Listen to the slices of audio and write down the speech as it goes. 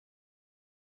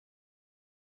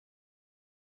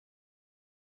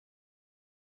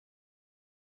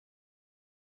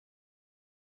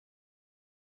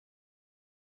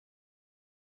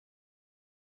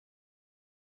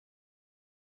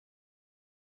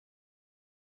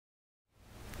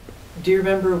Do you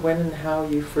remember when and how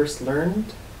you first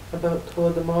learned about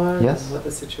Holodomor? Yes. And what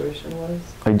the situation was?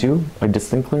 I do. I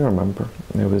distinctly remember.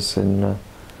 It was in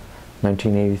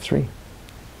 1983. And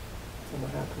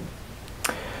what happened?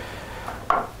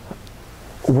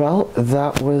 Well,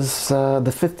 that was the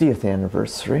 50th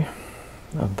anniversary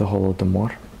of the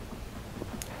Holodomor.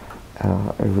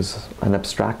 It was an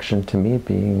abstraction to me,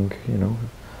 being,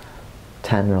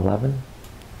 10 or 11.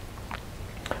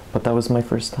 But that was my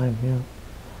first time, yeah.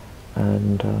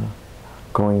 And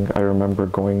I remember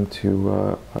going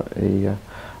to a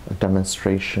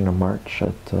demonstration, a march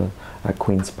at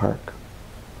Queen's Park.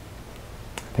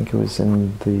 I think it was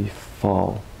in the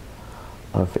fall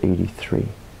of '83.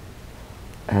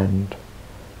 And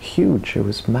huge, it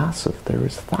was massive. There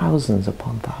was thousands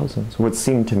upon thousands. What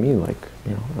seemed to me like,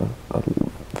 a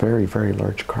very, very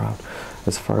large crowd,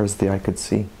 as far as the eye could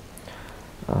see.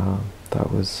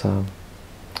 That was,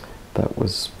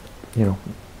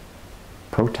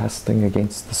 protesting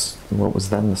against what was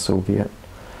then the Soviet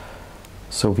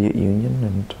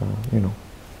Union, and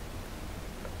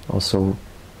also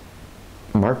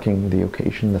marking the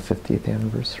occasion, the 50th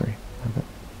anniversary of it.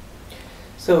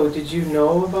 So, did you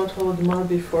know about Holodomor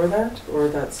before that, or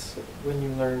that's when you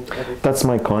learned everything? That's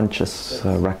my conscious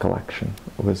recollection.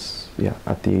 It was,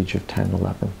 at the age of 10,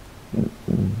 11,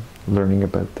 learning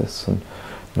about this and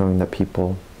knowing that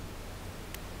people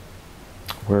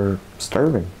were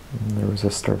starving. There was a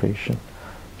starvation.